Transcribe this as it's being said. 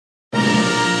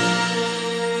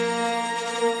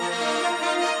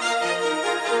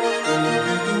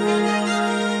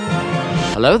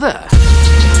hello there.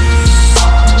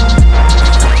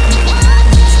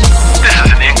 This is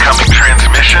an incoming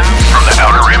transmission from the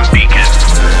Outer Rim Beacon.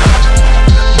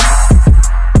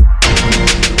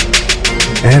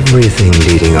 Everything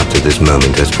leading up to this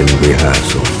moment has been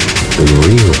rehearsal. The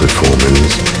real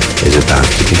performance is about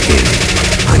to begin.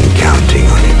 I'm counting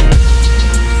on it.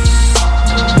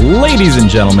 Ladies and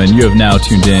gentlemen, you have now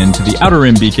tuned in to the Outer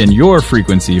Rim Beacon, your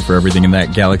frequency for everything in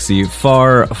that galaxy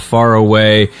far, far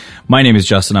away. My name is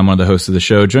Justin. I'm one of the hosts of the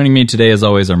show. Joining me today, as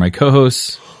always, are my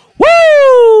co-hosts.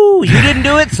 Woo! You didn't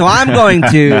do it, so I'm going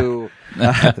to.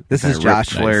 This is Josh.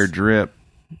 Flair drip.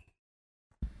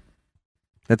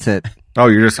 That's it. Oh,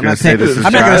 you're just going to say this is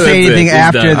I'm not going to say anything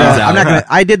after the. I'm not going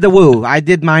to. I did the woo. I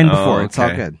did mine before. Okay. It's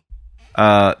all good.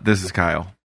 This is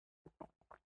Kyle.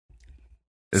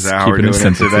 Is that how we're doing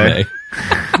it today?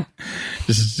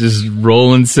 just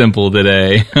rolling simple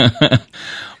today.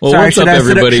 Well, sorry, what's up,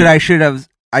 everybody? Should have.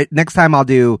 Next time I'll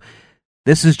do.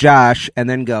 This is Josh, and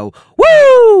then go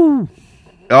woo.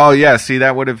 Oh yeah, see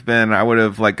that would have been. I would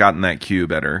have gotten that cue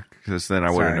better because then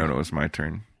I would have known it was my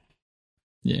turn.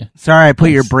 Yeah. Sorry, I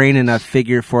put your brain in a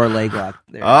figure 4 leg lock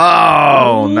there.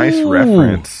 Oh, nice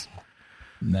reference.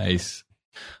 Nice.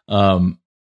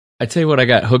 I tell you what, I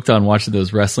got hooked on watching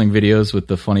those wrestling videos with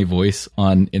the funny voice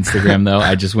on Instagram, though.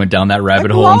 I just went down that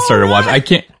rabbit hole and started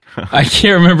watching. I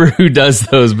can't remember who does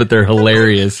those, but they're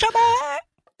hilarious.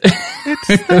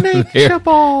 It's the Nature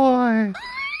Boy.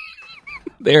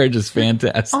 They're just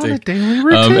fantastic. On a daily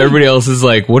routine. Everybody else is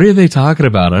like, what are they talking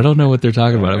about? I don't know what they're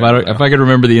talking about. If I could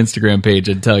remember the Instagram page,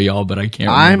 I'd tell y'all, but I can't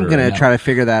remember. I'm going to try to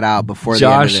figure that out before the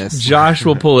end of this. Josh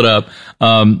will pull it up.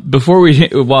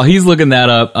 While he's looking that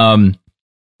up,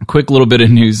 quick little bit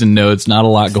of news and notes. Not a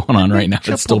lot going on right now.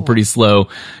 It's still pretty slow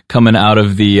coming out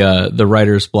of the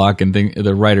writer's block and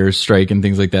the writer's strike and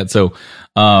things like that. So,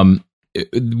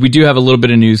 we do have a little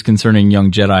bit of news concerning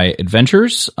Young Jedi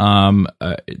Adventures.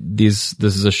 This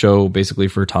is a show basically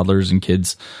for toddlers and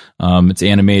kids. It's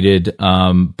animated,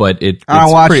 but it's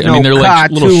pretty. I mean, they're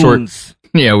like little short.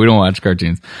 Yeah, we don't watch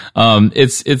cartoons.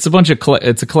 It's a bunch of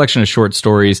it's a collection of short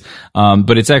stories,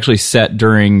 but it's actually set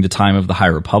during the time of the High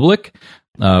Republic,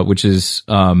 which is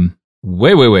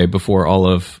way before all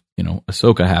of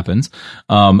Ahsoka happens.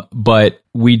 But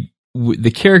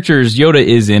the characters, Yoda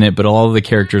is in it, but all of the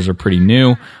characters are pretty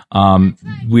new.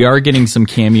 We are getting some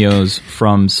cameos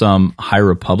from some High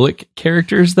Republic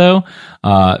characters, though.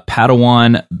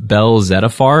 Padawan Bel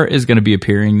Zettifar is going to be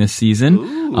appearing this season,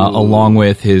 along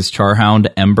with his Charhound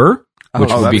Ember, which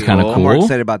will be kind of cool. I'm more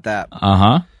excited about that.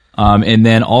 And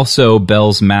then also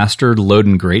Bel's Master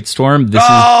Loden Greatstorm. This is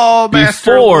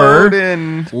before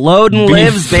Loden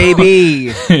lives,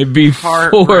 baby.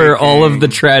 Before all of the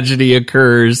tragedy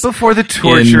occurs. Before the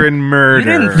torture and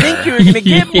murder. You didn't think you were going to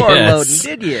get more Loden,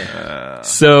 did you?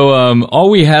 So all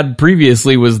we had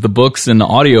previously was the books and the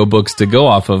audiobooks to go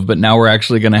off of, but now we're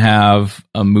actually going to have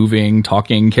a moving,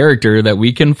 talking character that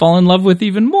we can fall in love with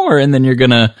even more. And then you're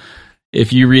going to...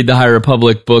 If you read the High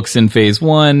Republic books in Phase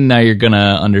 1, now you're going to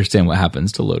understand what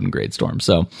happens to Loden Greatstorm.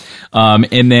 So,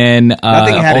 and then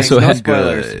also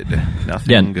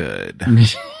Nothing good.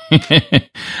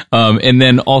 And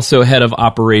then also head of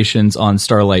operations on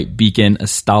Starlight Beacon,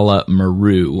 Astala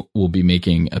Maru, will be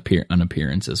making an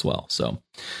appearance as well. So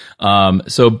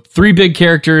 3 big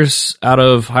characters out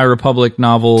of High Republic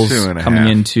novels coming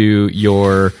into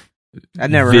your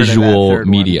visual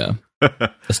media.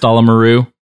 Astala Maru.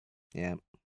 Yeah.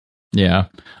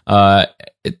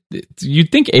 You'd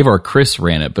think Avar Chris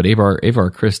ran it, but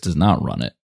Avar Chris does not run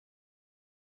it.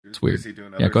 It's weird.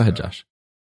 Yeah, go ahead, Josh.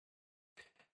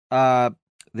 The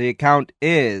account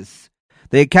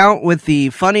with the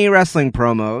funny wrestling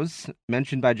promos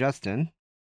mentioned by Justin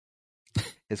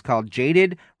is called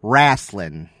Jaded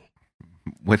Wrasslin.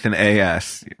 With an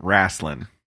AS, Wrasslin.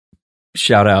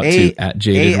 Shout out to at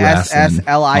Jaded Wrasslin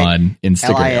on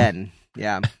Instagram.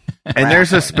 Yeah. And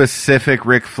there's a specific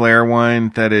Ric Flair one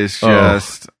that is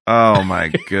just, oh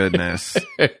my goodness.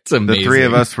 It's amazing. The 3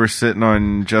 of us were sitting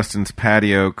on Justin's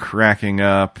patio cracking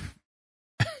up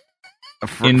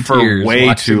for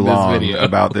way too long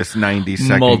about this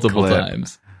 90-second multiple clip.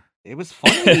 Times. It was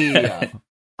funny.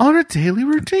 On a daily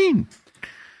routine.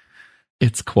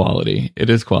 It's quality.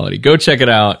 It is quality. Go check it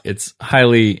out. It's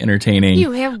highly entertaining. You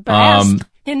have basked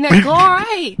in the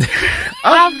glory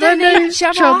of the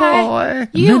Nature Boy.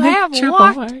 You have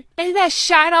walked in the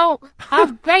shadow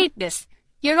of greatness.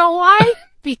 You know why?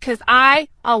 Because I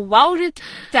allowed it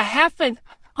to happen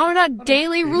on a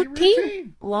daily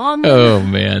routtain. Oh,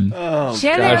 man. Oh, Josh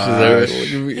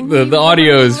the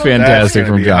audio is fantastic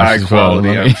from Josh as well.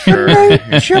 Quality, I'm sure.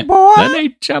 Nature Boy. The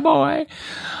Nature Boy.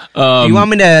 Do you want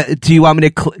me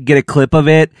to get a clip of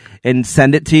it and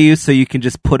send it to you so you can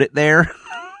just put it there?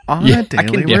 On a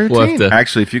daily routine. We'll have to,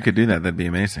 actually, if you could do that, that'd be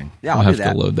amazing. Yeah, I'll have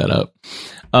to load that up.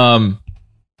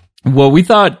 Well, we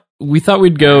thought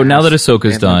we'd go now that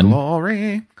Ahsoka's done.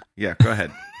 Glory. Yeah, go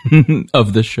ahead.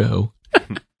 Of the show.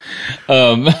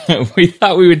 We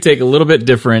thought we would take a little bit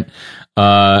different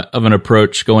of an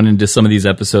approach going into some of these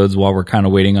episodes while we're kind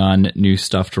of waiting on new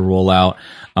stuff to roll out.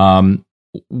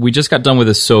 We just got done with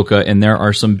Ahsoka, and there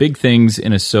are some big things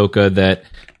in Ahsoka that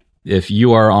if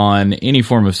you are on any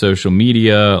form of social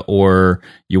media or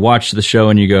you watch the show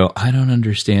and you go, I don't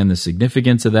understand the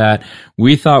significance of that,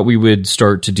 we thought we would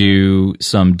start to do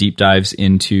some deep dives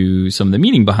into some of the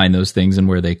meaning behind those things and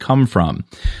where they come from.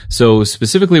 So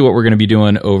specifically what we're going to be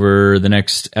doing over the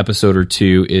next episode or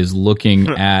two is looking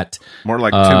at... More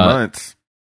like 2 months.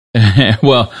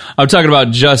 Well, I'm talking about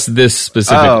just this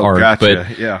specific arc, gotcha.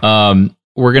 but yeah.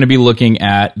 We're going to be looking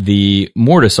at the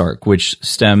Mortis arc, which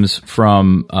stems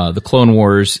from the Clone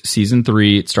Wars Season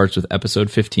 3. It starts with Episode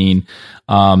 15.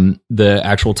 The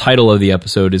actual title of the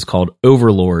episode is called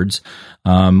Overlords,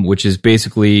 which is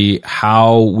basically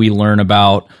how we learn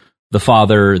about the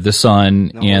father, the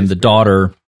son, and the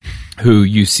daughter, who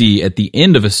you see at the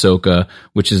end of Ahsoka,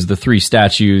 which is the 3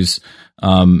 statues.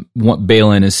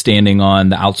 Balin is standing on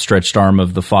the outstretched arm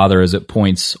of the father as it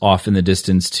points off in the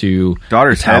distance to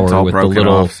daughter's the tower head's all with broken the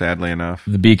little, off, sadly enough.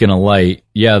 The beacon of light.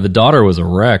 Yeah, the daughter was a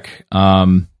wreck.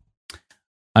 I'm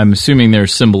assuming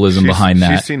there's symbolism behind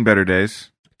that. She's seen better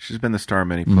days. She's been the star of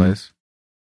many plays.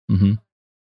 Mm-hmm.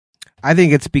 I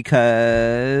think it's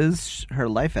because her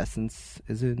life essence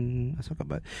is in Ahsoka,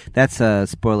 but that's a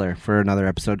spoiler for another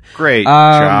episode. Great,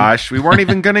 Josh. We weren't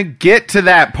even going to get to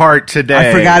that part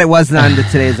today. I forgot it wasn't on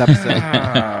today's episode.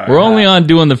 We're only on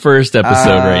doing the first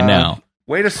episode right now.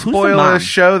 Way to spoil a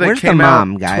show that came out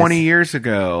 20 years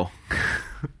ago.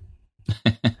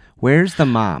 Where's the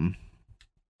mom?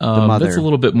 The mother. That's a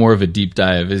little bit more of a deep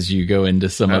dive as you go into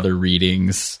some other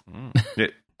readings.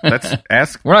 Let's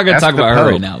ask. We're not going to talk about her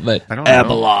right now, but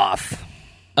Abeloth.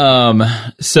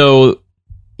 So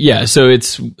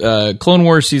it's Clone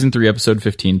Wars Season 3, Episode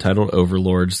 15, titled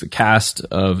Overlords. The cast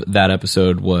of that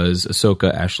episode was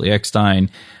Ahsoka, Ashley Eckstein,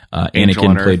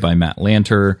 Anakin, played by Matt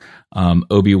Lanter,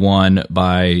 Obi-Wan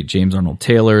by James Arnold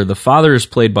Taylor. The father is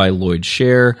played by Lloyd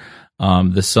Sher.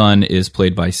 The son is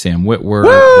played by Sam Witwer.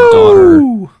 The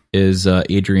daughter is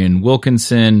Adrienne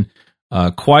Wilkinson.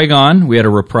 Qui-Gon, we had a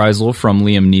reprisal from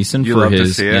Liam Neeson for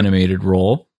his animated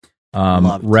role.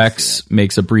 Rex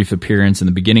makes a brief appearance in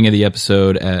the beginning of the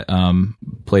episode,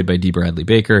 played by D. Bradley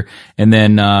Baker. And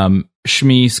then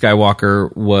Shmi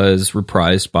Skywalker was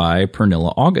reprised by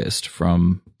Pernilla August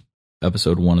from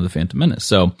episode 1 of The Phantom Menace.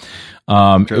 So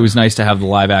it was nice to have the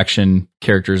live action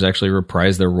characters actually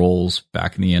reprise their roles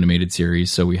back in the animated series.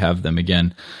 So we have them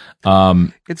again.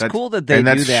 It's cool that they do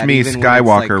that. And that's Shmi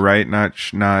Skywalker, right? Not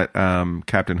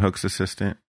Captain Hook's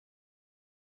assistant.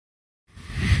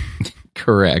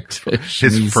 Correct. His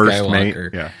Shmi first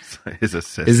Skywalker. mate. Yeah, his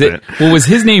assistant. Is it? Well, was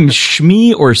his name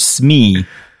Shmi or Smee?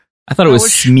 I thought it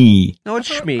was Smee. No, it's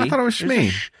Shmi. I thought it was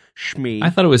Shmi. Shmi. I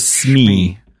thought it was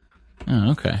Smee. Oh,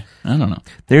 okay. I don't know.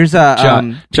 There's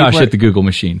a Josh hit the Google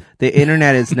machine. The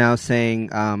internet is now saying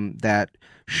that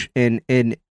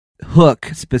in Hook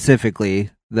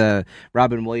specifically, the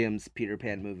Robin Williams Peter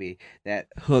Pan movie, that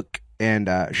Hook and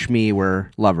Shmi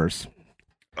were lovers.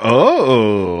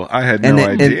 Oh, I had no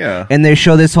idea. And they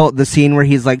show the scene where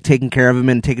he's like taking care of him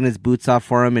and taking his boots off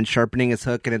for him and sharpening his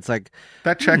hook, and it's like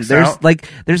that checks there's out.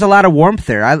 There's a lot of warmth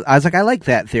there. I was like, I like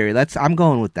that theory. I'm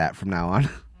going with that from now on.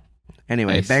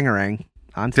 Anyway, nice. Bangarang.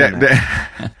 On to the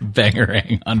next.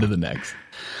 Bangarang, on to the next.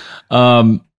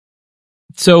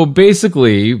 So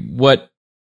basically,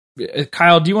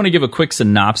 Kyle, do you want to give a quick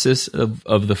synopsis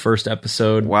of the first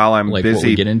episode? While I'm busy what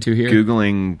we get into here?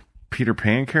 Googling Peter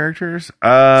Pan characters.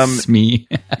 Smee.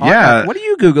 Yeah. What are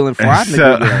you Googling for?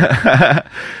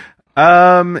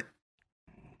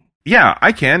 Yeah,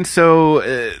 I can.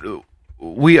 So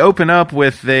we open up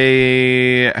with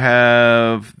the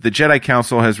Jedi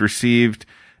Council has received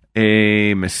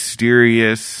a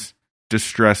mysterious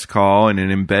distress call and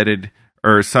an embedded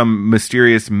or some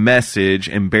mysterious message,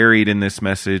 and buried in this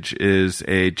message is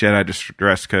a Jedi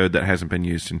distress code that hasn't been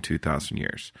used in 2,000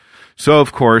 years. So,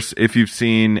 of course, if you've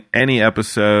seen any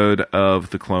episode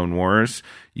of the Clone Wars,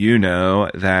 you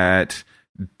know that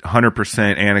 100%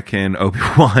 Anakin,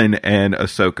 Obi-Wan, and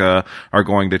Ahsoka are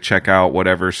going to check out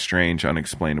whatever strange,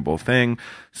 unexplainable thing.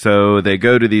 So they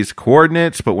go to these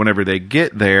coordinates, but whenever they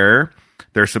get there,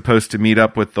 they're supposed to meet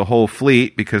up with the whole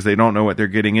fleet because they don't know what they're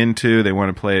getting into. They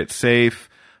want to play it safe.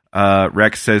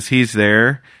 Rex says he's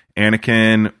there.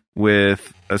 Anakin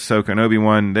with Ahsoka and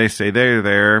Obi-Wan, they say they're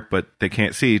there, but they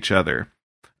can't see each other.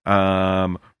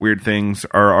 Weird things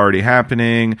are already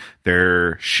happening.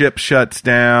 Their ship shuts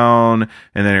down,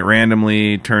 and then it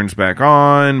randomly turns back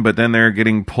on, but then they're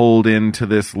getting pulled into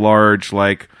this large,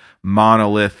 like,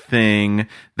 monolith thing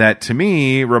that to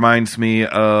me reminds me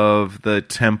of the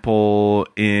temple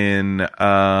in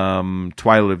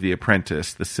Twilight of the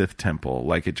Apprentice, the Sith temple.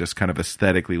 Like, it just kind of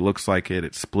aesthetically looks like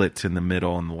it splits in the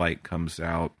middle and the light comes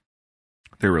out.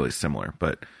 They're really similar,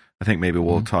 but I think maybe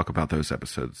we'll talk about those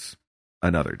episodes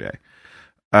another day.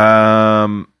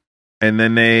 And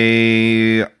then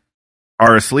they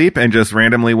are asleep and just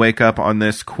randomly wake up on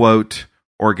this, quote,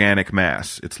 organic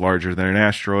mass. It's larger than an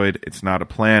asteroid. It's not a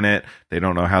planet. They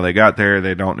don't know how they got there.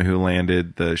 They don't know who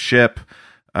landed the ship.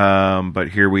 But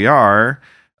here we are.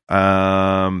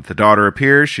 The daughter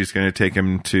appears. She's going to take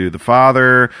him to the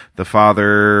father. The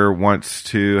father wants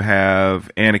to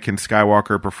have Anakin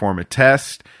Skywalker perform a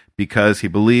test because he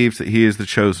believes that he is the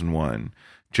chosen one.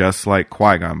 Just like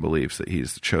Qui-Gon believes that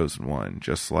he's the chosen one.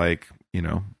 Just like, you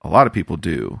know, a lot of people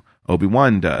do.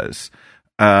 Obi-Wan does.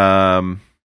 Anakin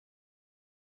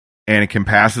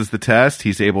passes the test.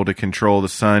 He's able to control the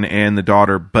son and the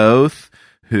daughter both,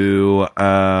 who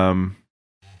are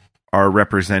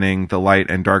representing the light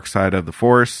and dark side of the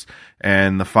Force.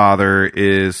 And the father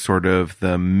is sort of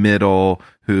the middle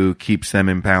who keeps them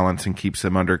in balance and keeps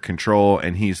them under control.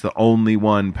 And he's the only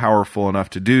one powerful enough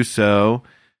to do so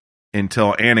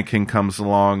until Anakin comes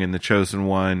along and the chosen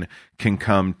one can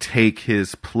come take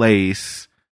his place,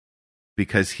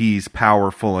 because he's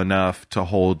powerful enough to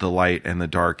hold the light and the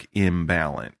dark in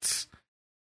balance.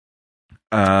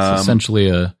 It's essentially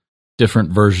a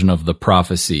different version of the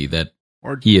prophecy that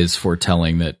he is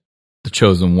foretelling that the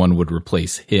chosen one would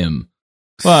replace him.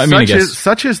 Well, I mean, I guess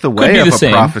such is the way of a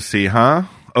prophecy, huh?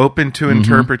 Open to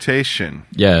interpretation.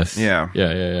 Yes. Yeah.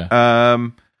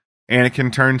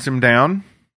 Anakin turns him down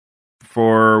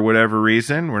for whatever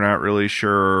reason. We're not really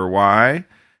sure why.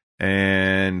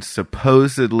 And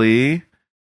supposedly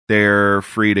they're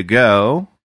free to go,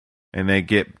 and they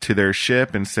get to their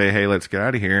ship and say, hey, let's get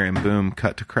out of here, and boom,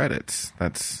 cut to credits.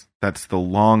 That's the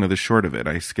long of the short of it.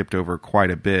 I skipped over quite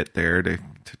a bit there to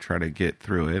try to get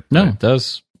through it. No,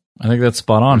 I think that's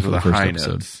spot on for the first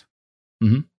episode.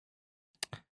 Mm-hmm.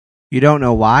 You don't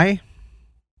know why?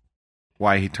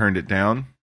 Why he turned it down?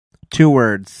 2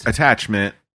 words.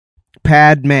 Attachment.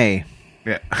 Padme.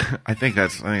 Yeah, I think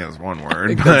that's one word.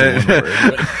 His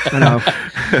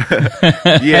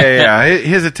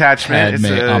attachment is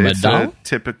it's a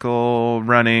typical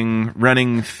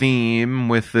running theme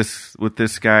with this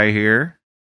guy here.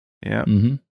 Yeah.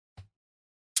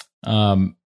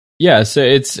 So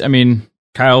it's, I mean,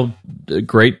 Kyle, a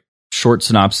great short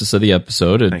synopsis of the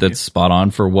episode. That's spot on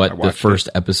for what the first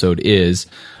episode is.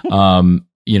 You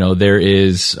know, there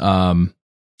is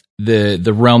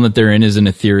the realm that they're in is an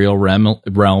ethereal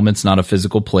realm. It's not a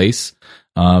physical place.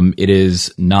 It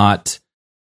is not,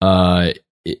 the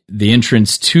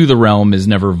entrance to the realm is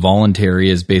never voluntary,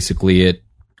 as basically it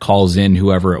calls in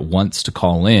whoever it wants to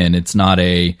call in. It's not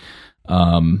a,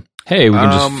 hey, we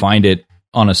can just find it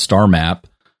on a star map.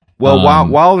 Well,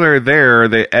 while they're there,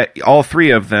 all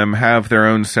 3 of them have their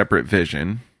own separate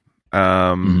vision.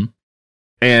 And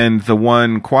the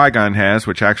one Qui-Gon has,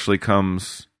 which actually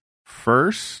comes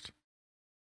first.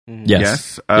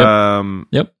 Yes.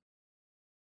 Yep.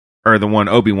 Or the one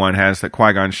Obi-Wan has that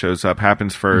Qui-Gon shows up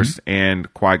happens first,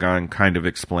 and Qui-Gon kind of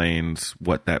explains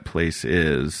what that place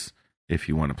is if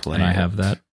you want to play. And I have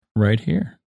that right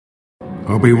here.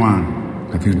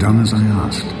 Obi-Wan, have you done as I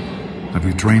asked? Have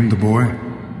you trained the boy?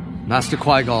 Master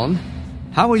Qui-Gon,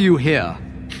 how are you here?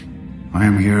 I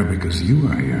am here because you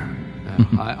are here.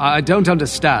 I don't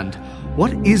understand.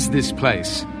 What is this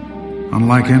place?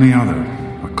 Unlike any other,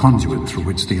 a conduit through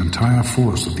which the entire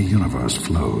force of the universe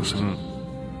flows.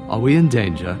 Are we in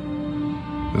danger?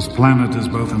 This planet is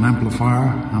both an amplifier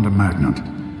and a magnet.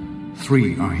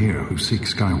 3 are here who seek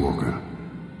Skywalker.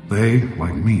 They,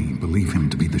 like me, believe him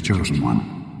to be the chosen one.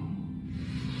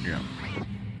 Yeah.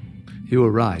 You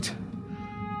are right.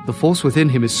 The force within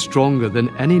him is stronger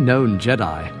than any known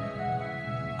Jedi.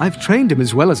 I've trained him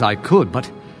as well as I could,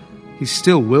 but he's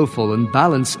still willful and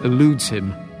balance eludes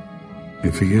him.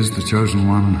 If he is the chosen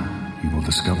one, he will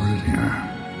discover it here.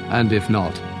 And if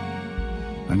not?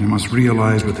 Then you must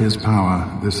realize with his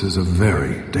power, this is a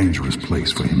very dangerous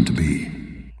place for him to be.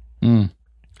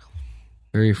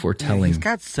 Very foretelling. He's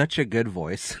got such a good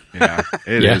voice. Yeah,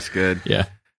 it is good. Yeah.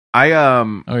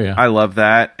 I love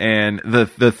that. And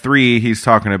the 3 he's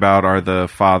talking about are the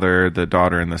father, the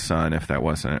daughter, and the son, if that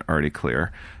wasn't already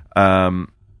clear.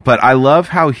 But I love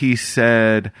how he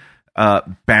said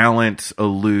balance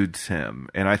eludes him.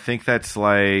 And I think that's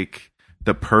like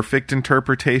the perfect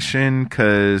interpretation,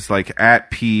 because like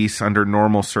at peace under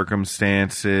normal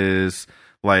circumstances,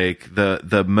 like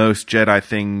the most Jedi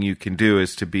thing you can do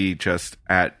is to be just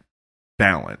at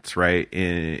balance, right?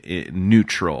 In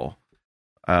neutral.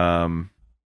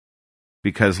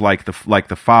 Because like the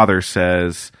father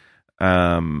says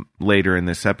later in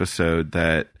this episode,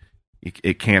 that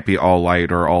it can't be all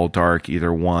light or all dark.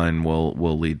 Either one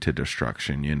will lead to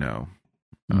destruction, you know.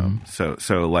 So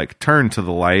like turn to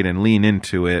the light and lean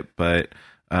into it, but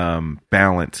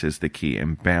balance is the key,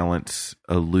 and balance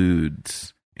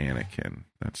eludes Anakin.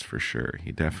 That's for sure.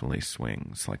 He definitely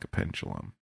swings like a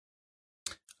pendulum.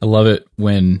 I love it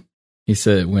when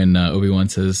Obi-Wan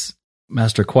says,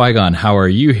 "Master Qui-Gon, how are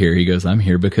you here?" He goes, "I'm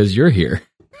here because you're here."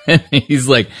 And he's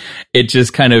like, it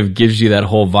just kind of gives you that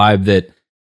whole vibe that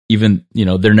even, you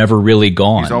know, they're never really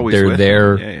gone. He's always they're with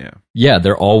there. him. Yeah,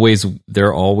 they're always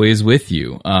with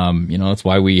you. You know, that's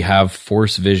why we have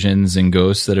Force visions and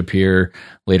ghosts that appear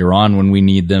later on when we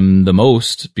need them the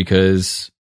most,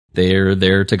 because they're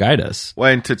there to guide us.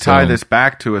 Well, and to tie this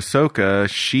back to Ahsoka,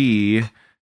 she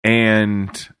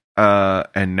and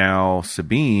now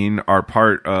Sabine are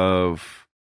part of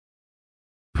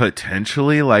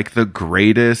potentially like the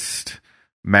greatest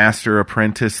master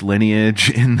apprentice lineage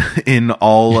in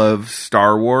all of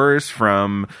Star Wars,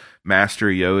 from Master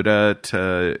Yoda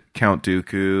to Count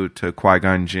Dooku to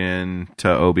Qui-Gon Jinn to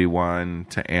Obi-Wan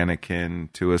to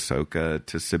Anakin to Ahsoka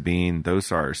to Sabine.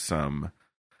 Those are some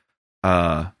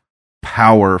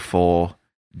powerful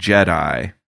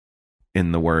Jedi,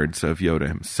 in the words of Yoda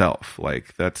himself.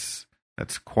 Like that's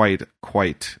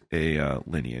quite a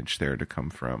lineage there to come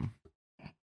from.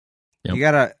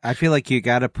 Yep. I feel like you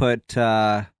gotta put,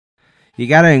 you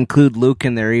gotta include Luke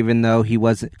in there, even though he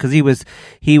wasn't, because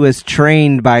he was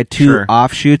trained by two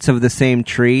offshoots of the same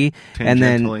tree, and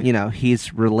then, you know,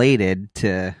 he's related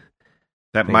to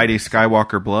that mighty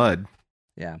Skywalker blood.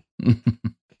 Yeah.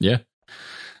 Yeah.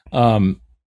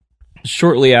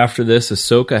 Shortly after this,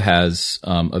 Ahsoka has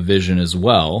a vision as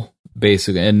well,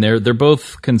 basically, and they're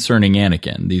both concerning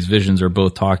Anakin. These visions are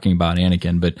both talking about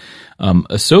Anakin, but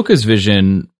Ahsoka's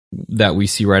vision that we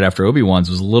see right after Obi-Wan's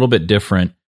was a little bit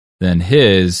different than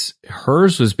his.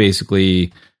 Hers was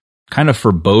basically kind of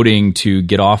foreboding to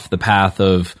get off the path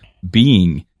of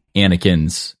being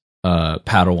Anakin's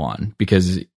Padawan,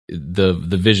 because the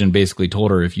vision basically told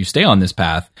her, if you stay on this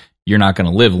path, you're not going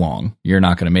to live long. You're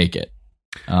not going to make it.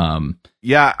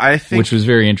 Yeah, I think, which was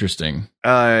very interesting.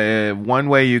 One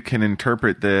way you can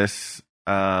interpret this,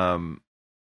 you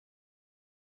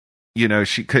know,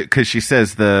 because she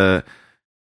says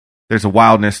there's a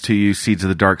wildness to you, seeds of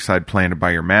the dark side planted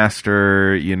by your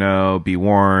master, you know, be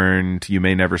warned, you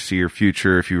may never see your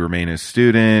future if you remain a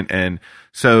student. And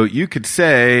so you could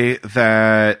say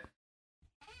that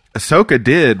Ahsoka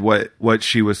did what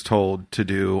she was told to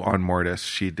do on Mortis.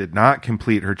 She did not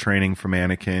complete her training from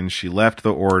Anakin. She left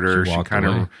the order. She kind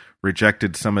of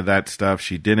rejected some of that stuff.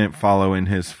 She didn't follow in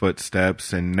his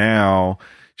footsteps. And now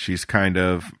she's kind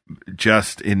of,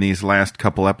 just in these last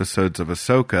couple episodes of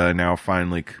Ahsoka, now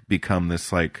finally become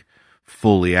this like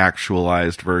fully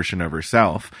actualized version of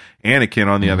herself. Anakin,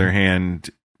 on the other hand,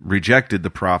 rejected the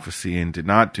prophecy and did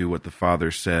not do what the father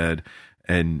said.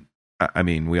 And I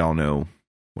mean, we all know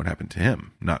what happened to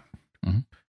him. Not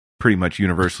pretty much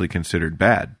universally considered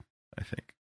bad, I think.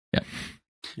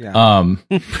 Yeah.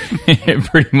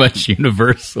 Pretty much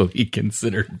universally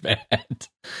considered bad.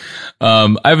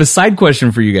 I have a side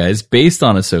question for you guys based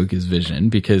on Ahsoka's vision,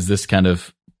 because this kind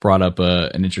of brought up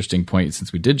an interesting point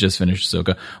since we did just finish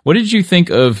Ahsoka. What did you think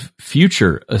of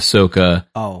future Ahsoka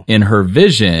in her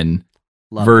vision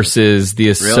versus the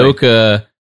Ahsoka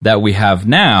that we have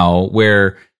now,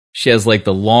 where she has like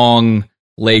the long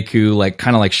Leiku, like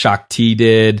kind of like Shakti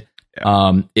did.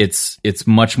 Yeah. It's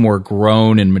much more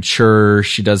grown and mature.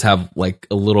 She does have like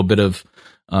a little bit of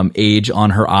age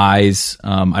on her eyes.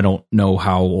 I don't know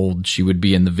how old she would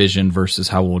be in the vision versus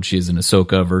how old she is in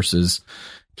Ahsoka versus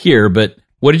here, but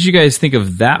what did you guys think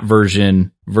of that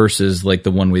version versus like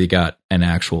the one we got an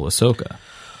actual Ahsoka?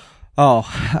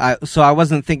 So I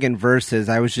wasn't thinking versus.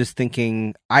 I was just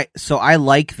thinking I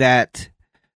like that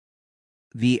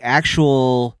the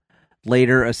actual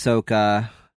later Ahsoka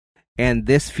and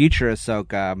this future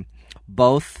Ahsoka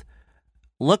both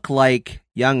look like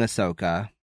young Ahsoka.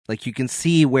 Like you can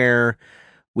see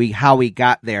how we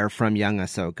got there from young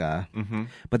Ahsoka,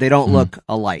 but they don't look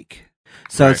alike.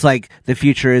 So it's like the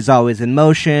future is always in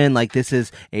motion. Like this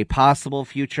is a possible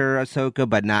future Ahsoka,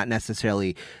 but not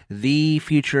necessarily the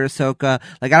future Ahsoka.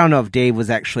 Like I don't know if Dave was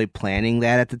actually planning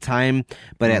that at the time,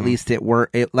 but at least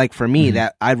like for me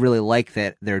that I really like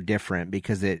that they're different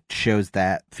because it shows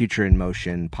that future in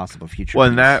motion, possible future. Well,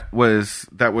 and that was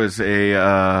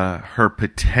a her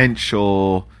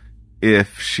potential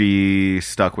if she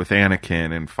stuck with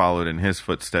Anakin and followed in his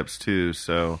footsteps too.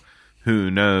 So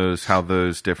who knows how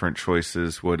those different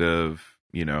choices would have,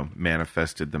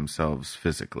 manifested themselves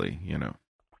physically,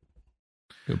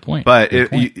 Good point. But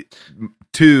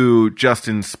to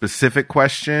Justin's specific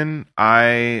question,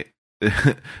 the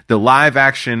live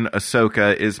action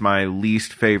Ahsoka is my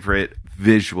least favorite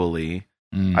visually.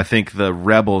 I think the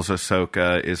Rebels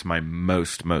Ahsoka is my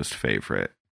most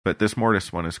favorite. But this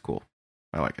Mortis one is cool.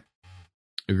 I like it.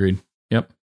 Agreed.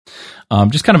 Yep.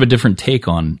 Just kind of a different take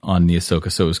on the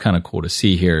Ahsoka, so it was kind of cool to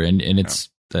see here, and it's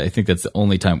I think that's the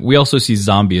only time we also see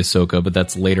zombie Ahsoka, but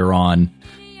that's later on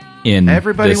in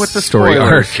everybody this with the story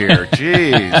spoilers arc. Here.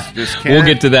 Jeez, just can't. We'll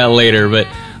get to that later, but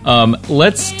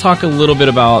let's talk a little bit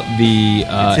about the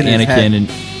Anakin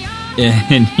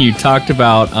and you talked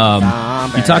about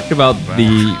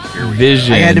the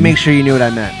vision. I had to make sure you knew what I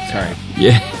meant. Sorry.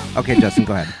 Yeah. Okay, Justin,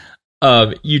 go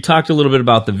ahead. You talked a little bit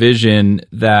about the vision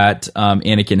that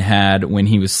Anakin had when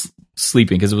he was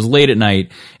sleeping, because it was late at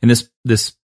night, and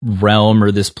this realm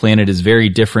or this planet is very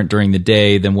different during the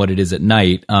day than what it is at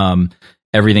night.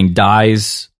 Everything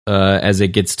dies as it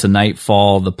gets to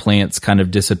nightfall. The plants kind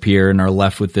of disappear and are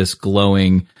left with this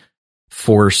glowing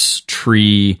force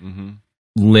tree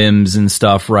limbs and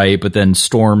stuff, right? But then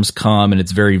storms come and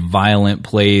it's a very violent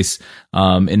place.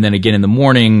 And then again in the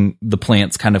morning, the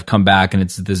plants kind of come back and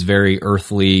it's this very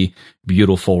earthly,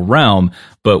 beautiful realm.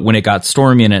 But when it got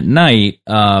stormy and at night,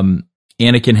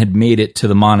 Anakin had made it to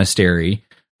the monastery,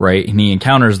 right? And he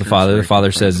encounters the father. The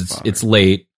father says, it's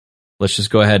late. Let's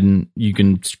just go ahead and you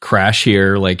can crash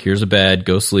here. Like, here's a bed,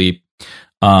 go sleep.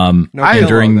 By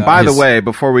the way,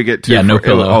 before we get to no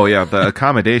pillow. Oh yeah, the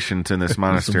accommodations in this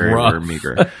monastery were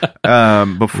meager.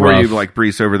 Before you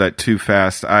breeze over that too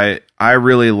fast, I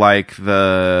really like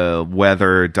the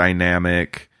weather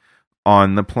dynamic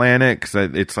on the planet because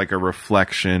it's like a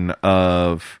reflection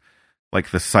of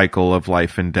like the cycle of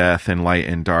life and death and light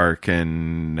and dark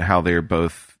and how they're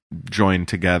both joined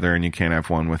together and you can't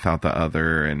have one without the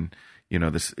other. And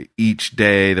this each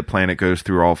day the planet goes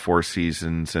through all 4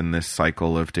 seasons and this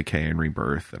cycle of decay and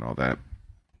rebirth and all that.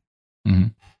 Mm-hmm.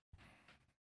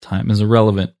 Time is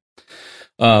irrelevant.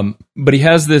 But he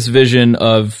has this vision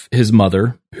of his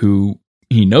mother, who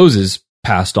he knows is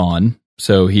passed on.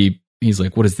 So he's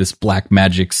like, what is this black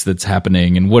magics that's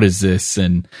happening? And what is this?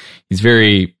 And he's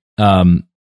very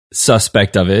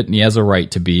suspect of it, and he has a right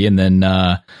to be. And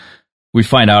then we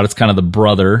find out it's kind of the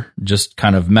brother just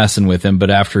kind of messing with him.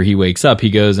 But after he wakes up, he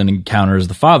goes and encounters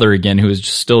the father again, who is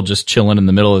still chilling in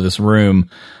the middle of this room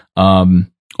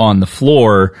on the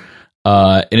floor.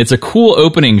 And it's a cool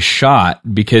opening shot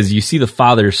because you see the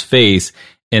father's face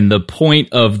and the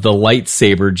point of the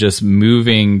lightsaber just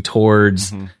moving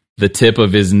towards the tip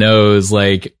of his nose.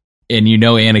 And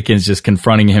Anakin's just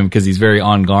confronting him because he's very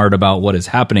on guard about what is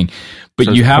happening.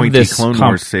 But you have this Clone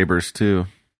Wars sabers too.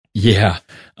 Yeah.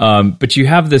 But you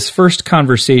have this first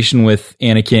conversation with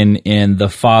Anakin and the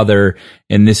father,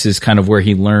 and this is kind of where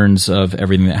he learns of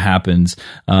everything that happens,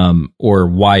 or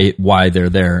why they're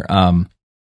there.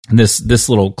 This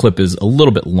little clip is a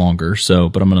little bit longer,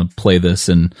 but I'm going to play this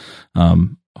and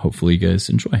hopefully you guys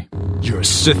enjoy. You're a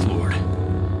Sith Lord.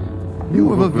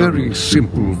 You have a very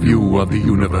simple view of the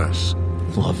universe.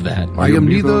 Love that. I am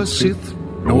neither Sith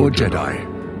nor Jedi.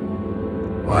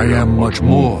 I am much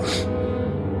more.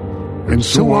 And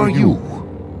so are you.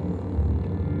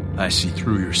 I see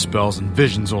through your spells and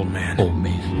visions, old man. Old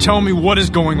man. Tell me what is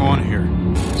going on here.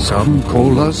 Some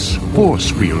call us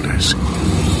Force wielders.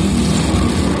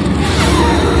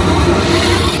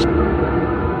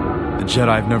 The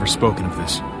Jedi have never spoken of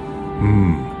this.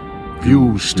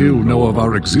 Few still know of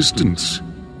our existence.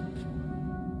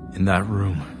 In that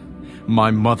room, my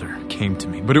mother came to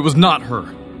me, but it was not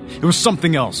her. It was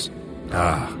something else.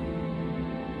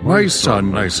 My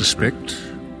son, I suspect.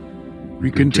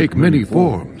 We can take many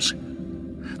forms.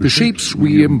 The shapes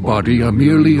we embody are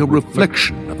merely a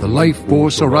reflection of the life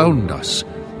force around us.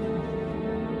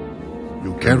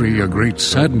 You carry a great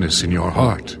sadness in your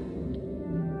heart.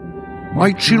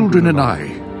 My children and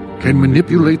I can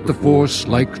manipulate the force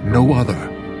like no other.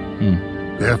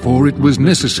 Therefore, it was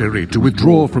necessary to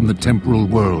withdraw from the temporal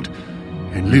world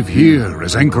and live here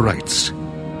as anchorites.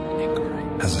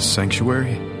 As a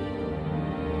sanctuary?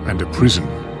 And a prison.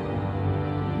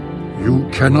 You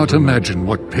cannot imagine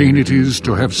what pain it is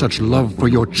to have such love for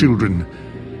your children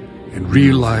and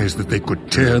realize that they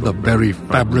could tear the very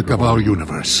fabric of our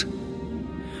universe.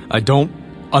 I don't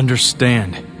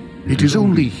understand. It is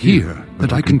only here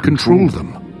that I can control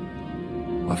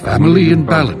them. A family in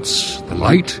balance, the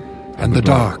light and the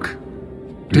dark,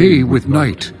 day with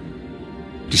night,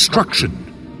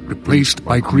 destruction replaced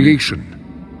by creation.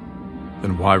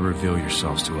 Then why reveal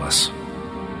yourselves to us?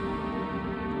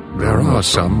 There are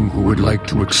some who would like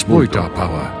to exploit our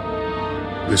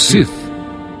power. The Sith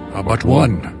are but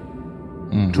one.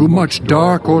 Too much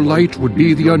dark or light would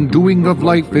be the undoing of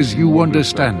life as you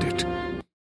understand it.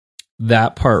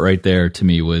 That part right there to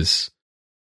me was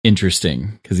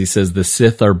interesting because he says the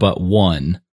Sith are but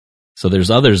one. So there's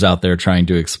others out there trying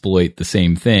to exploit the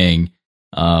same thing.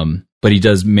 But he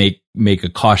does make a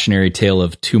cautionary tale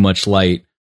of too much light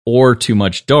or too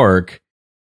much dark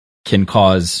can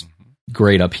cause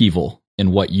great upheaval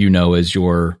in what you know as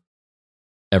your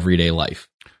everyday life.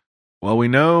 Well, we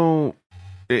know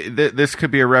this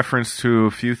could be a reference to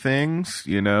a few things,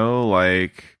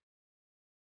 like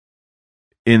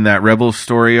in that Rebels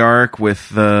story arc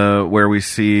with where we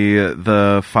see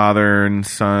the father and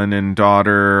son and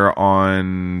daughter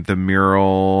on the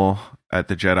mural at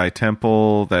the Jedi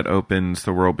Temple that opens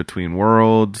the world between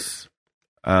worlds.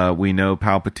 We know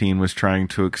Palpatine was trying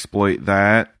to exploit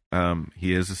that.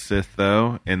 He is a Sith,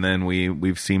 though, and then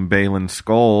we've seen Baylan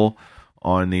Skoll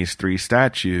on these 3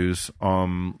 statues,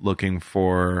 looking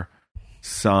for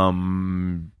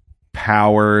some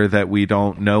power that we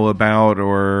don't know about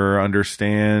or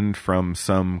understand from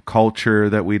some culture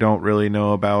that we don't really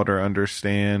know about or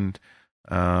understand.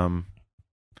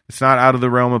 It's not out of the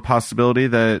realm of possibility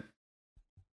that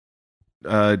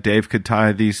Dave could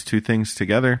tie these 2 things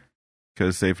together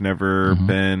because they've never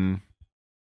been.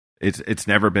 It's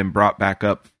never been brought back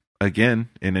up again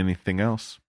in anything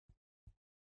else.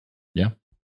 Yeah.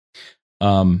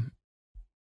 But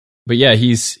yeah,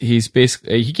 he's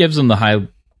basically, he gives them the high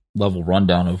level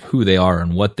rundown of who they are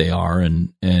and what they are.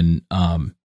 And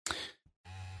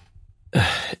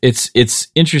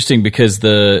it's interesting because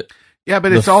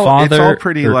it's all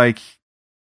pretty like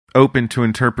open to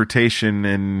interpretation,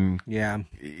 and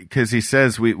because he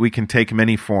says we can take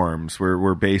many forms.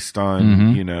 We're based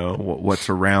on what's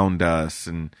around us,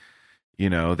 and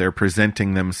they're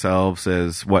presenting themselves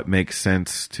as what makes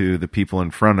sense to the people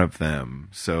in front of them.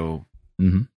 So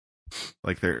and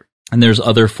there's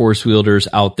other Force wielders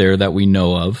out there that we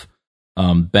know of,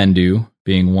 Bendu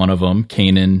being one of them.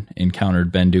 Kanan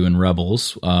encountered Bendu in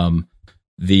Rebels. I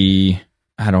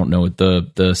don't know,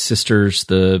 the sisters,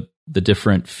 the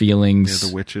different feelings,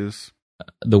 the witches,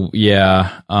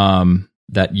 that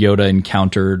Yoda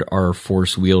encountered are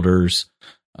Force wielders.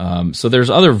 So there's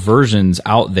other versions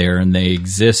out there, and they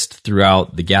exist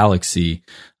throughout the galaxy,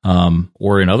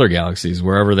 or in other galaxies,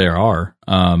 wherever there are.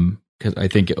 Because I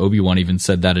think Obi-Wan even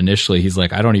said that initially. He's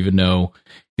like, I don't even know.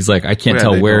 He's like, I can't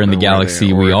tell where in the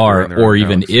galaxy we are, or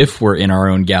even if we're in our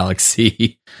own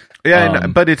galaxy. Yeah,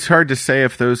 but it's hard to say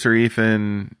if those are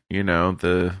even,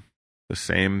 the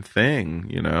same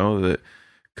thing,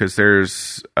 because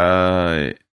there's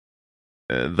the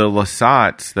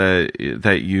Lasats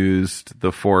that used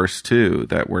the Force too,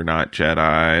 that were not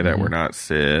Jedi, that were not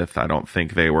Sith. I don't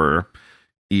think they were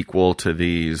equal to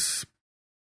these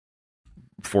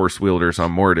Force wielders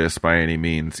on Mortis by any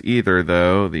means either,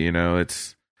 though.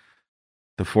 It's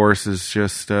the Force is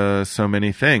just so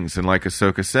many things, and like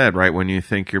Ahsoka said, right when you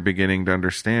think you're beginning to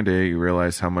understand it, you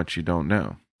realize how much you don't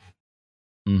know.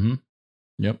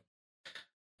 Yep.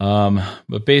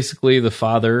 But basically the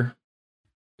father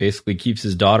keeps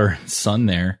his daughter and son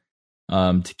there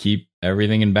to keep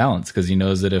everything in balance, because he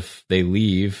knows that if they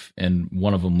leave and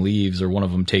one of them leaves or one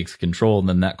of them takes control,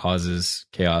 then that causes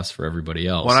chaos for everybody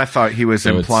else. Well, I thought he was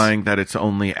implying that it's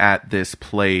only at this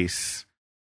place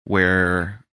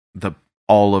where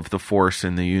all of the Force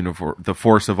in the universe, the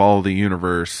Force of all the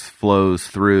universe flows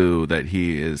through, that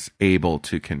he is able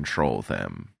to control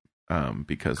them.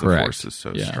 Because the Force is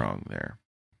so strong there.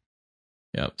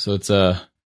 Yep. So it's what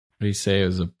do you say? It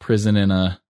was a prison in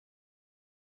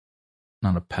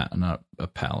not a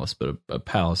palace, but a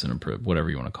palace and whatever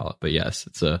you want to call it. But yes,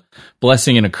 it's a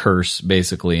blessing and a curse,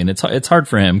 basically. And it's hard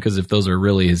for him because if those are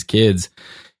really his kids,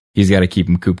 he's got to keep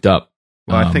them cooped up.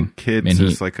 Well, I think kids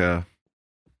is like a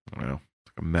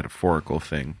metaphorical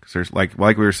thing. Because there's like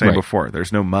we were saying before,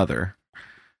 there's no mother.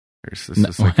 This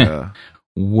is like a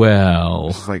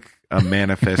this is like a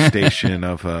manifestation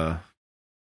of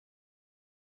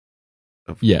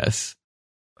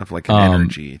like an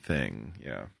energy thing.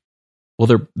 Yeah.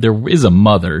 Well, there is a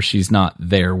mother. She's not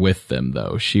there with them,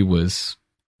 though. She was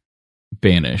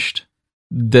banished.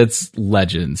 that's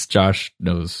legends. Josh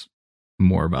knows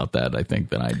more about that, I think,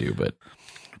 than I do, but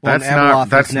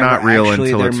that's not real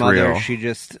until their it's mother. real. She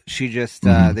just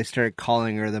they started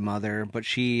calling her the mother, but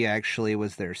she actually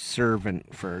was their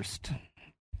servant first.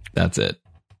 That's it.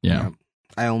 Yeah.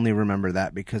 I only remember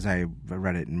that because I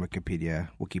read it in Wikipedia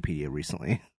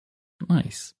recently.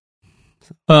 Nice.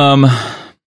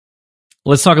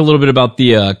 Let's talk a little bit about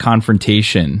the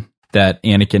confrontation that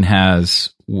Anakin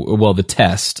has. Well, the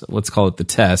test. Let's call it the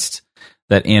test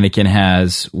that Anakin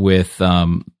has with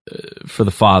for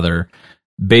the father.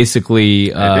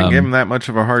 Basically, I didn't give him that much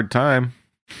of a hard time.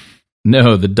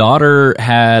 No, the daughter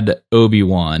had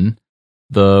Obi-Wan,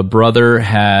 the brother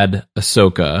had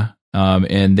Ahsoka,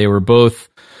 and they were both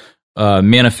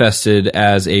manifested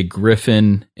as a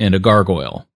griffin and a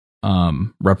gargoyle,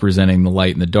 representing the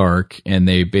light and the dark, and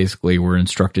they basically were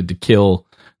instructed to kill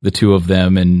the two of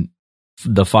them, and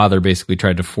the father basically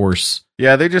tried to force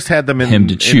they just had them him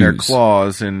to choose. In their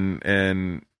claws,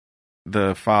 and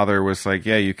the father was like,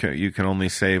 you can only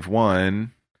save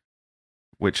one.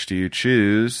 Which do you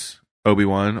choose?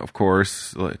 Obi-Wan, of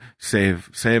course, save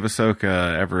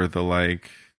Ahsoka, ever the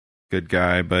good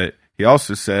guy, but he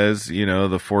also says,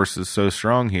 the force is so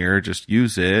strong here, just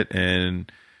use it.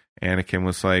 And Anakin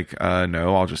was like,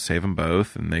 no, I'll just save them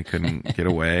both. And they couldn't get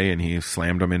away. And he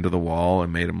slammed them into the wall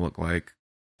and made them look like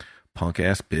punk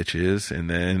ass bitches. And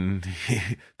then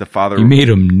the father, he made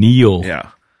them kneel.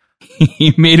 Yeah.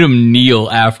 He made him kneel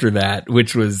after that,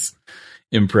 which was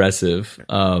impressive.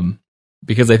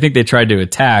 Because I think they tried to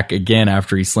attack again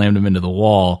after he slammed him into the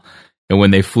wall. And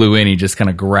when they flew in, he just kind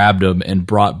of grabbed them and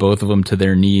brought both of them to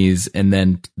their knees. And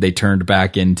then they turned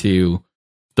back into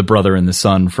the brother and the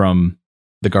son from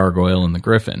the gargoyle and the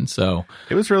griffin. So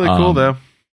it was really cool, though.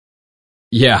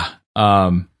 Yeah.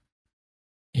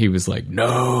 He was like,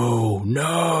 no.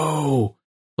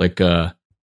 Like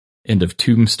end of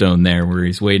Tombstone there, where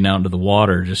he's wading out into the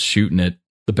water, just shooting at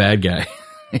the bad guy.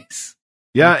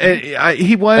 Yeah,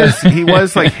 he was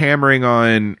like hammering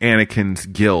on Anakin's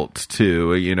guilt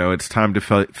too. It's time to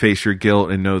face your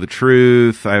guilt and know the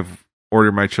truth. I've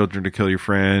ordered my children to kill your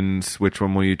friends. Which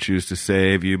one will you choose to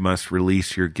save? You must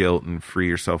release your guilt and free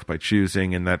yourself by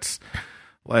choosing. And that's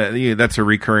a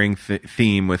recurring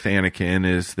theme with Anakin,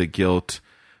 is the guilt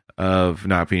of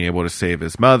not being able to save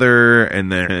his mother,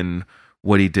 and then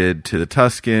what he did to the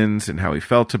Tuskens and how he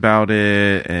felt about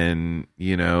it. And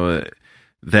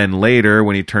then later,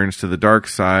 when he turns to the dark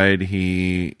side,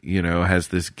 he, has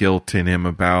this guilt in him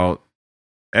about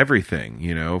everything.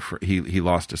 He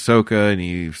lost Ahsoka, and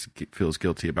he feels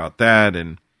guilty about that,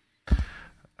 and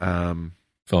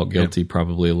felt guilty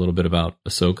probably a little bit about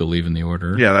Ahsoka leaving the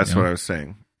Order. Yeah, that's what I was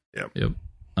saying. Yep.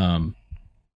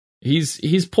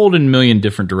 He's pulled in a million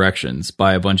different directions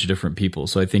by a bunch of different people,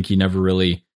 so I think he never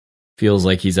really feels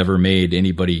like he's ever made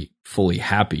anybody fully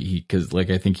happy, because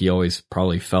I think he always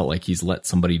probably felt like he's let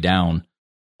somebody down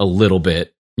a little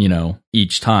bit,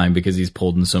 each time, because he's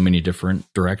pulled in so many different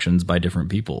directions by different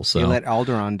people. So he let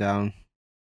Alderaan down.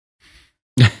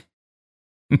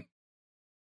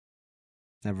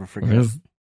 Never forget.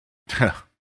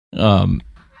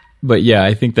 But yeah,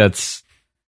 I think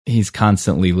he's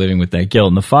constantly living with that guilt.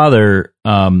 And the father,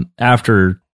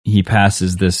 after he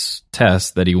passes this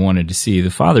test that he wanted to see, the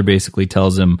father basically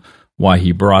tells him why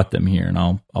he brought them here, and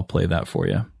I'll play that for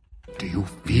you. Do you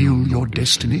feel your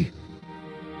destiny?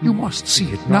 You must see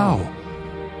it now.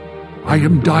 I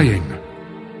am dying,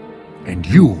 and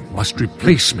you must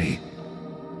replace me.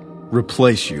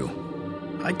 Replace you?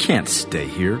 I can't stay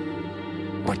here.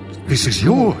 But this is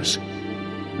yours.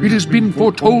 It has been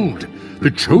foretold.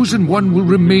 The Chosen One will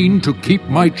remain to keep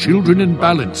my children in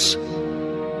balance.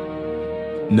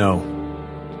 No.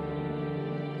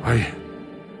 I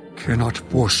cannot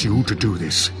force you to do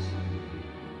this.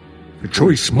 The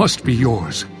choice must be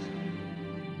yours.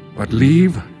 But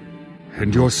leave,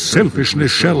 and your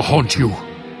selfishness shall haunt you,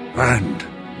 and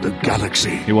the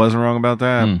galaxy. He wasn't wrong about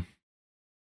that.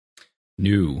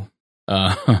 No.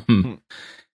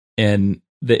 And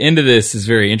the end of this is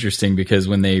very interesting, because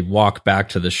when they walk back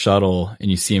to the shuttle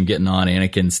and you see him getting on,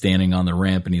 Anakin standing on the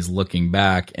ramp and he's looking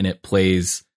back, and it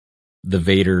plays the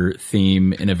Vader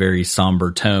theme in a very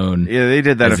somber tone. Yeah, they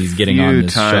did that a he's few getting on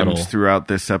this times shuttle throughout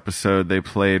this episode. They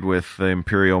played with the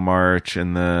Imperial March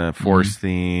and the Force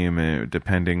theme,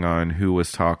 depending on who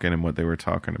was talking and what they were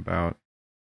talking about.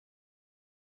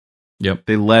 Yep.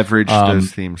 They leveraged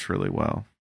those themes really well.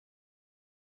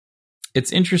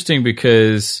 It's interesting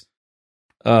because,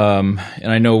 and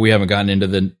I know we haven't gotten into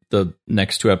the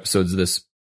next two episodes of this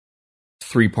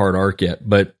 3-part arc yet,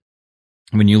 but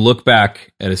when you look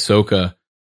back at Ahsoka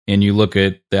and you look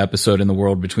at the episode in the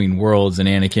World Between Worlds and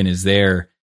Anakin is there,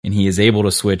 and he is able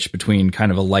to switch between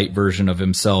kind of a light version of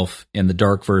himself and the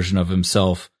dark version of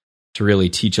himself to really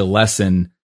teach a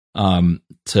lesson to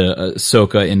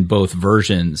Ahsoka in both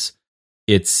versions.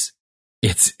 It's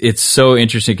so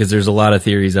interesting because there's a lot of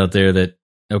theories out there that,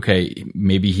 okay,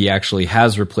 maybe he actually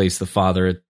has replaced the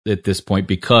father at this point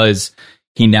because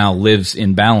he now lives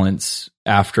in balance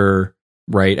after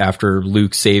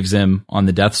Luke saves him on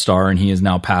the Death Star and he is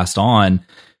now passed on.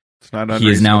 It's not he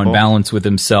is now in balance with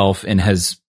himself and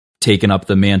has taken up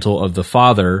the mantle of the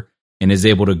father and is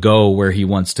able to go where he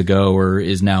wants to go or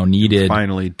is now needed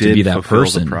finally to be that fulfill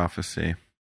person. The prophecy.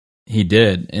 He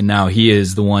did. And now he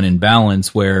is the one in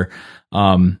balance where,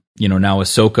 now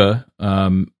Ahsoka,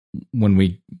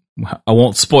 I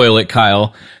won't spoil it,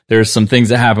 Kyle. There's some things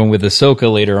that happen with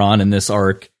Ahsoka later on in this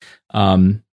arc.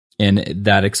 And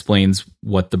that explains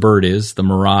what the bird is, the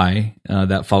Mirai,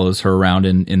 that follows her around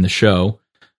in the show,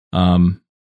 in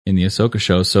the Ahsoka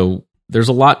show. So there's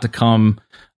a lot to come,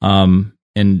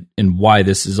 and why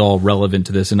this is all relevant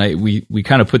to this. And we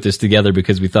kind of put this together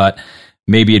because we thought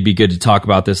maybe it'd be good to talk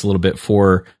about this a little bit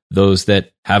for those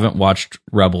that haven't watched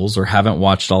Rebels or haven't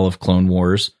watched all of Clone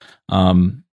Wars,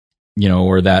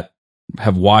 or that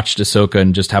have watched Ahsoka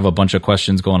and just have a bunch of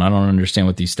questions going, I don't understand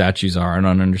what these statues are. I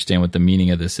don't understand what the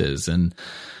meaning of this is. And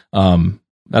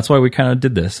that's why we kind of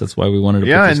did this. That's why we wanted to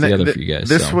put this together for you guys.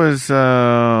 This was,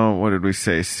 what did we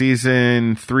say?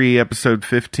 Season 3, episode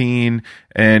 15.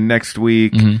 And next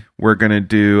week, we're going to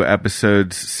do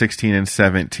episodes 16 and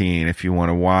 17. If you want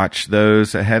to watch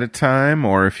those ahead of time,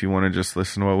 or if you want to just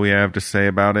listen to what we have to say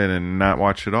about it and not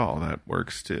watch it all, that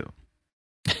works too.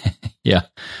 Yeah.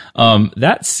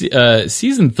 That's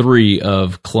season 3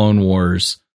 of Clone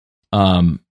Wars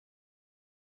had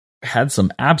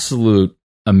some absolute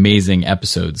amazing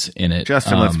episomes in it.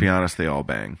 Justin, let's be honest, they all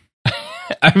bang.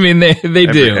 I mean, they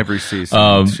do. Every season,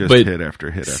 it's just but hit after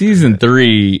hit after season hit.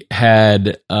 3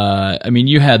 had,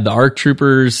 you had the ARC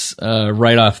troopers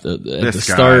right off the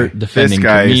start defending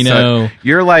Camino.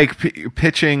 You're like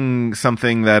pitching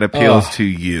something that appeals to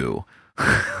you.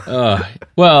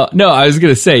 Well, no, I was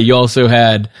going to say you also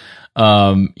had,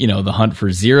 the Hunt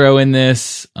for Zero in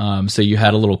this. So you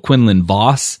had a little Quinlan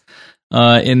Voss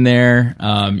in there.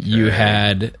 You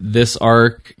had this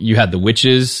arc. You had the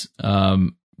witches.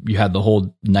 You had the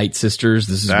whole Night Sisters.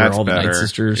 This is where all the Night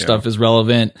Sister stuff is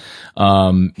relevant.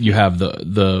 You have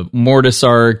the Mortis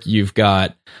arc. You've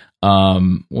got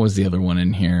what was the other one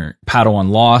in here?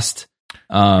 Padawan Lost.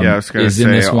 I was going to say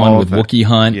in this one with Wookiee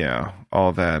Hunt. Yeah,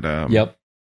 all that.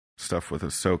 Stuff with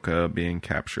Ahsoka being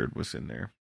captured was in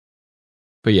there.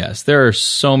 But yes, there are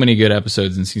so many good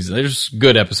episodes in season. There's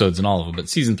good episodes in all of them, but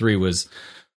season 3 was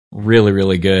really,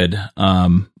 really good.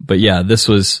 But yeah, this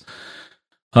was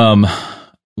one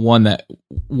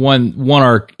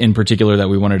arc in particular that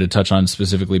we wanted to touch on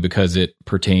specifically because it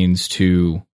pertains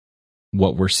to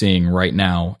what we're seeing right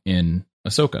now in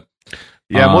Ahsoka.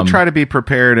 Yeah, we'll try to be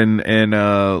prepared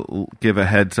and give a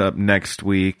heads up next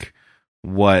week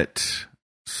what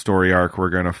story arc we're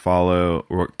going to follow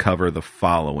or cover the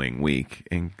following week,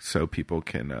 and so people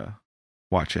can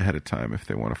watch ahead of time if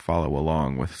they want to follow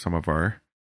along with some of our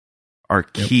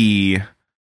key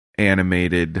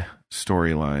animated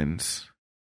storylines.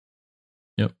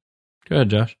 Yep. Go ahead,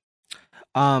 Josh.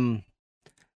 I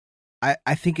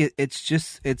think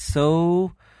it's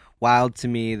so wild to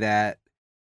me that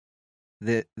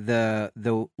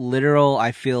the literal,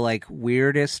 I feel like,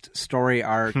 weirdest story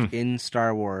arc in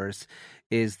Star Wars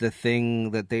is the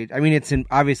thing that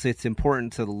obviously it's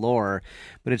important to the lore,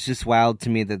 but it's just wild to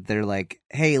me that they're like,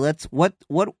 hey, what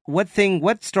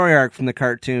story arc from the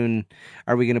cartoon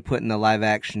are we going to put in the live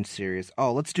action series?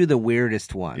 Oh, let's do the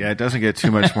weirdest one. Yeah, it doesn't get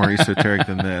too much more esoteric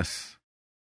than this.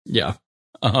 Yeah.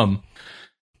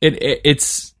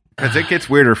 It's because it gets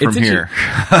weirder from here.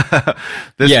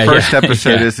 This first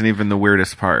episode isn't even the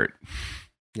weirdest part.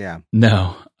 Yeah.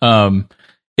 No.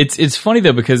 It's funny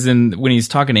though, because when he's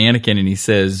talking to Anakin and he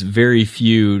says very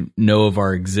few know of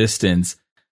our existence,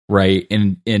 right?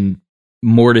 And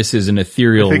Mortis is an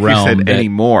ethereal realm. He said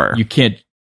anymore. You can't.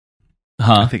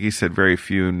 I think he said very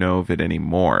few know of it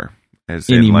anymore, as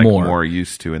in like more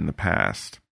used to in the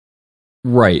past.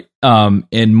 Right.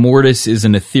 And Mortis is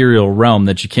an ethereal realm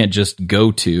that you can't just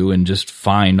go to and just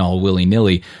find all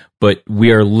willy-nilly. But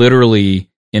we are literally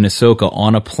in Ahsoka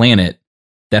on a planet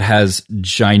that has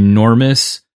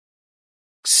ginormous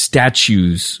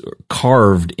statues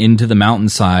carved into the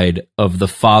mountainside of the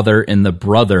father and the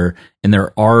brother. And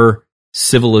there are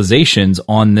civilizations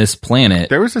on this planet.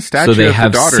 There was a statue of the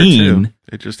daughter, too.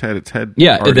 It just had its head.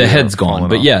 Yeah, the head's gone.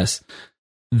 But yes,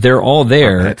 they're all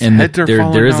there. And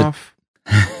there is off.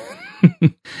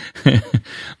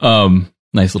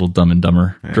 Nice little Dumb and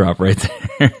Dumber drop right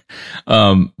there.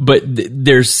 But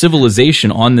there's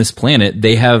civilization on this planet.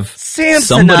 They have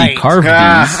somebody carved these.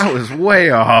 I was way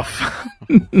off.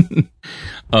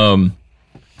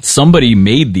 Somebody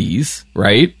made these,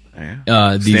 right?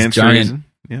 Yeah. These giant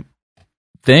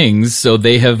things. So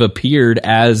they have appeared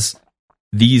as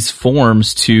these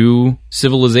forms to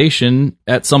civilization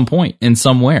at some point in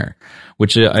somewhere,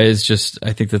 which is just,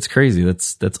 I think that's crazy.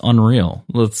 That's unreal.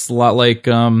 It's a lot like,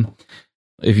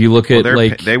 if you look at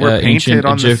they were painted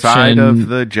on Egyptian, the side of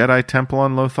the Jedi Temple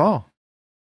on Lothal.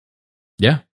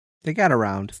 Yeah. They got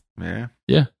around. Yeah.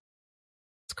 Yeah.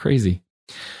 It's crazy.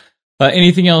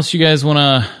 Anything else you guys want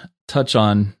to touch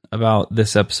on about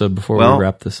this episode before we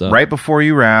wrap this up? Right before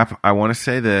you wrap, I want to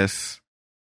say this.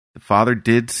 The Father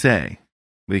did say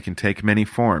we can take many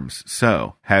forms.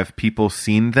 So, have people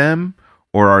seen them,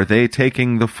 or are they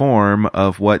taking the form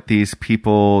of what these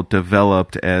people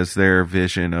developed as their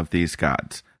vision of these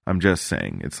gods? I'm just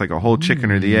saying. It's like a whole chicken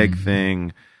or the egg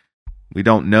thing. We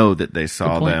don't know that they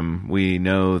saw them. We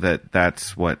know that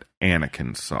that's what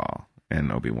Anakin saw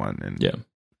and Obi-Wan and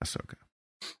Ahsoka.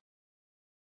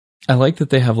 I like that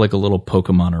they have like a little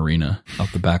Pokemon arena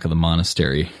out the back of the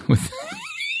monastery with,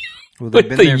 with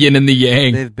the yin and the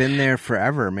yang. They've been there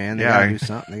forever, man. They gotta do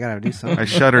something. They gotta do something. I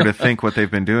shudder to think what they've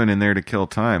been doing in there to kill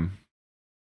time.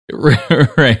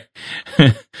 Right.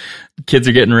 Kids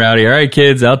are getting rowdy. All right,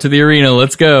 kids, out to the arena.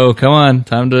 Let's go. Come on.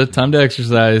 Time to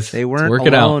exercise. They weren't work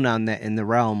alone on that in the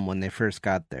realm when they first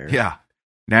got there. Yeah.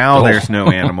 Now there's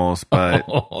no animals, but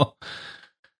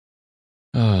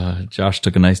Josh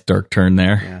took a nice dark turn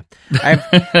there. Yeah.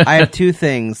 I have two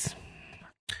things.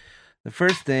 The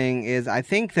first thing is I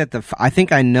think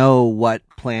I know what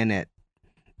planet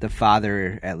the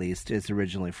Father at least is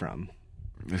originally from.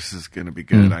 This is going to be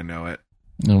good. I know it.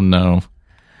 Oh no.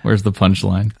 Where's the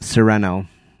punchline? Sereno.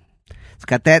 It's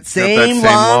got that same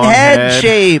long head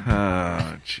shape.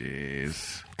 Oh,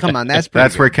 jeez. Come on,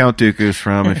 that's where Count Dooku's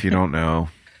from, if you don't know.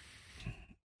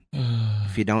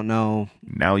 If you don't know,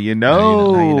 now you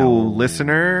know,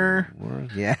 listener.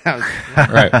 Yeah.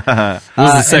 Right. What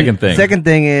was the second thing? Second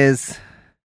thing is,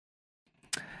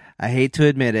 I hate to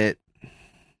admit it.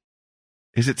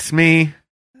 Is it Smee?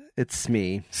 It's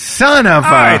Smee. Son of a...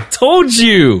 I told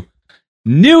you.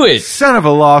 Knew it. Son of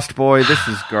a lost boy. This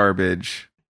is garbage.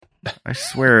 I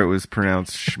swear it was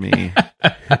pronounced Shmee.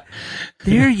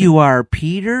 There you are,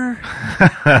 Peter.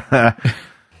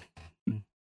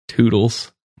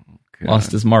 Toodles. God.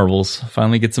 Lost his marbles.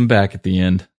 Finally gets them back at the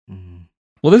end.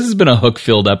 Well, this has been a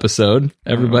hook-filled episode,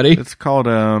 everybody. It's called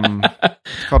a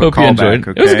Hope callback.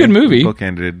 Okay? It was a good movie. We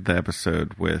bookended the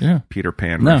episode with Peter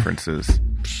Pan references.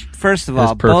 First of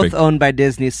all, both owned by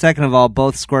Disney. Second of all,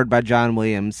 both scored by John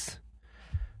Williams.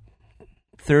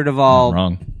 Third of all,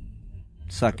 wrong.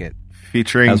 Suck it.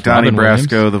 Featuring Donnie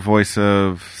Brasco, the voice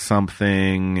of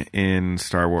something in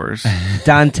Star Wars.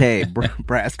 Dante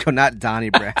Brasco, not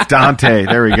Donnie Brasco. Dante,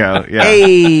 there we go. Yeah.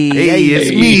 Hey, it's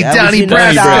me, Donnie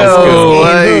Brasco.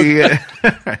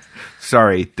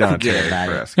 Sorry, Dante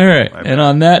Brasco. All right, and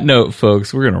on that note,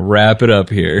 folks, we're going to wrap it up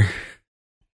here.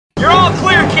 You're all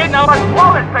clear, kid. Now let's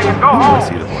blow this thing and go home. I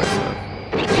see the voice of.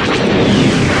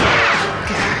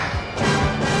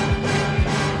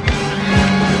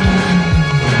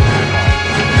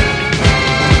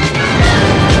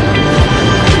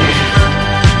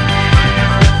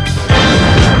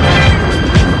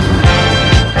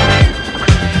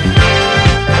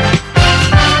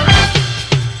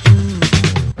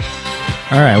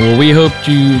 All right, well, we hope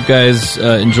you guys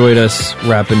enjoyed us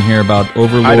rapping here about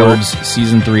Overlords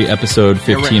Season 3, Episode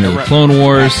 15 of the Clone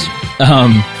Wars.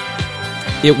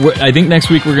 I think next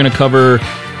week we're going to cover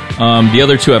the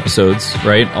other two episodes,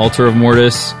 right? Altar of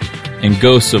Mortis and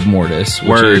Ghosts of Mortis,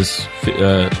 which is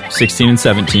 16 and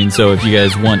 17. So if you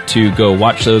guys want to go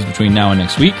watch those between now and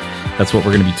next week, that's what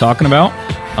we're going to be talking about.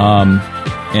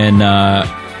 And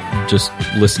just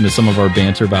listen to some of our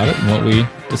banter about it and what we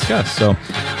discussed. So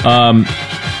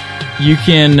you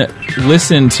can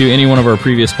listen to any one of our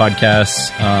previous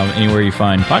podcasts anywhere you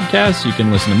find podcasts. You can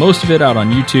listen to most of it out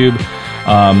on YouTube.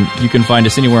 You can find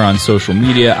us anywhere on social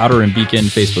media, Outer Rim Beacon,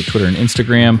 Facebook, Twitter, and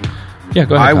Instagram. Yeah,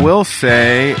 go ahead. I will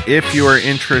say, if you are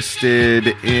interested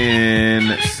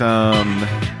in some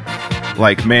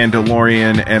like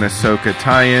Mandalorian and Ahsoka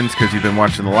tie-ins, because you've been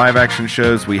watching the live-action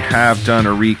shows, we have done a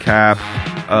recap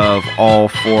of all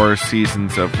 4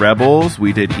 seasons of Rebels.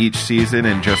 We did each season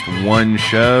in just one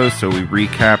show, so we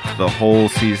recapped the whole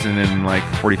season in like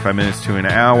 45 minutes to an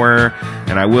hour.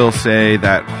 And I will say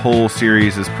that whole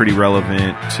series is pretty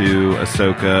relevant to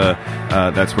Ahsoka.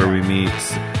 That's where we meet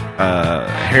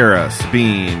Hera,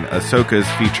 Sabine, Ahsoka's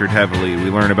featured heavily. We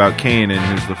learn about Kanan,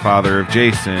 who's the father of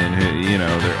Jason. Who, you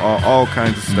know, there all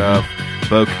kinds of stuff.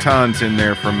 Bo-Katan's in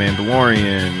there from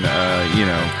Mandalorian. You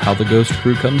know, how the Ghost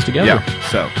Crew comes together. Yeah,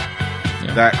 so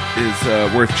that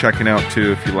is worth checking out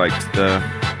too if you liked the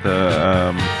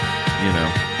you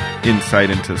know, insight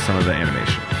into some of the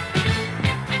animation.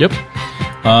 Yep.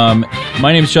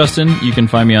 My name's Justin. You can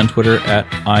find me on Twitter at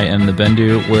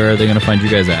IamTheBendu. Where are they going to find you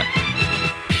guys at?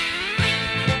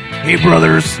 Hey,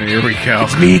 brothers. Here we go.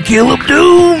 It's me, Caleb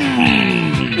Doom.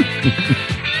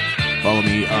 Follow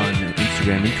me on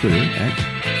Instagram and Twitter at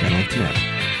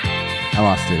I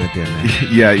lost it at the end there.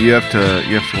 Yeah, you have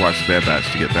to watch the Bad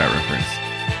Batch to get that reference.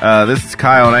 This is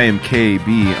Kyle, and I am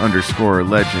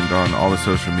KB_legend on all the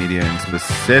social media, and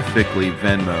specifically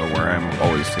Venmo, where I'm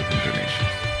always taking donations.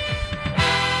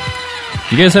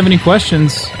 If you guys have any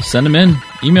questions, send them in.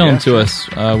 Email them to us.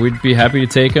 We'd be happy to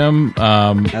take them.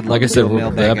 Like I said,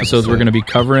 the episodes we're going to be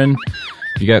covering.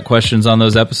 If you got questions on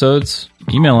those episodes,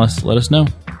 email us. Let us know.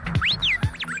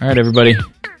 All right, everybody.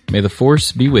 May the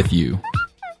Force be with you.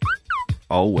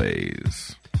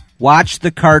 Always. Watch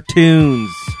the cartoons.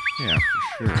 Yeah,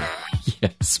 for sure.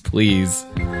 Yes, please.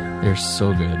 They're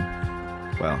so good.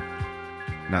 Well,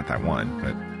 not that one,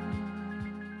 but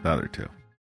the other two.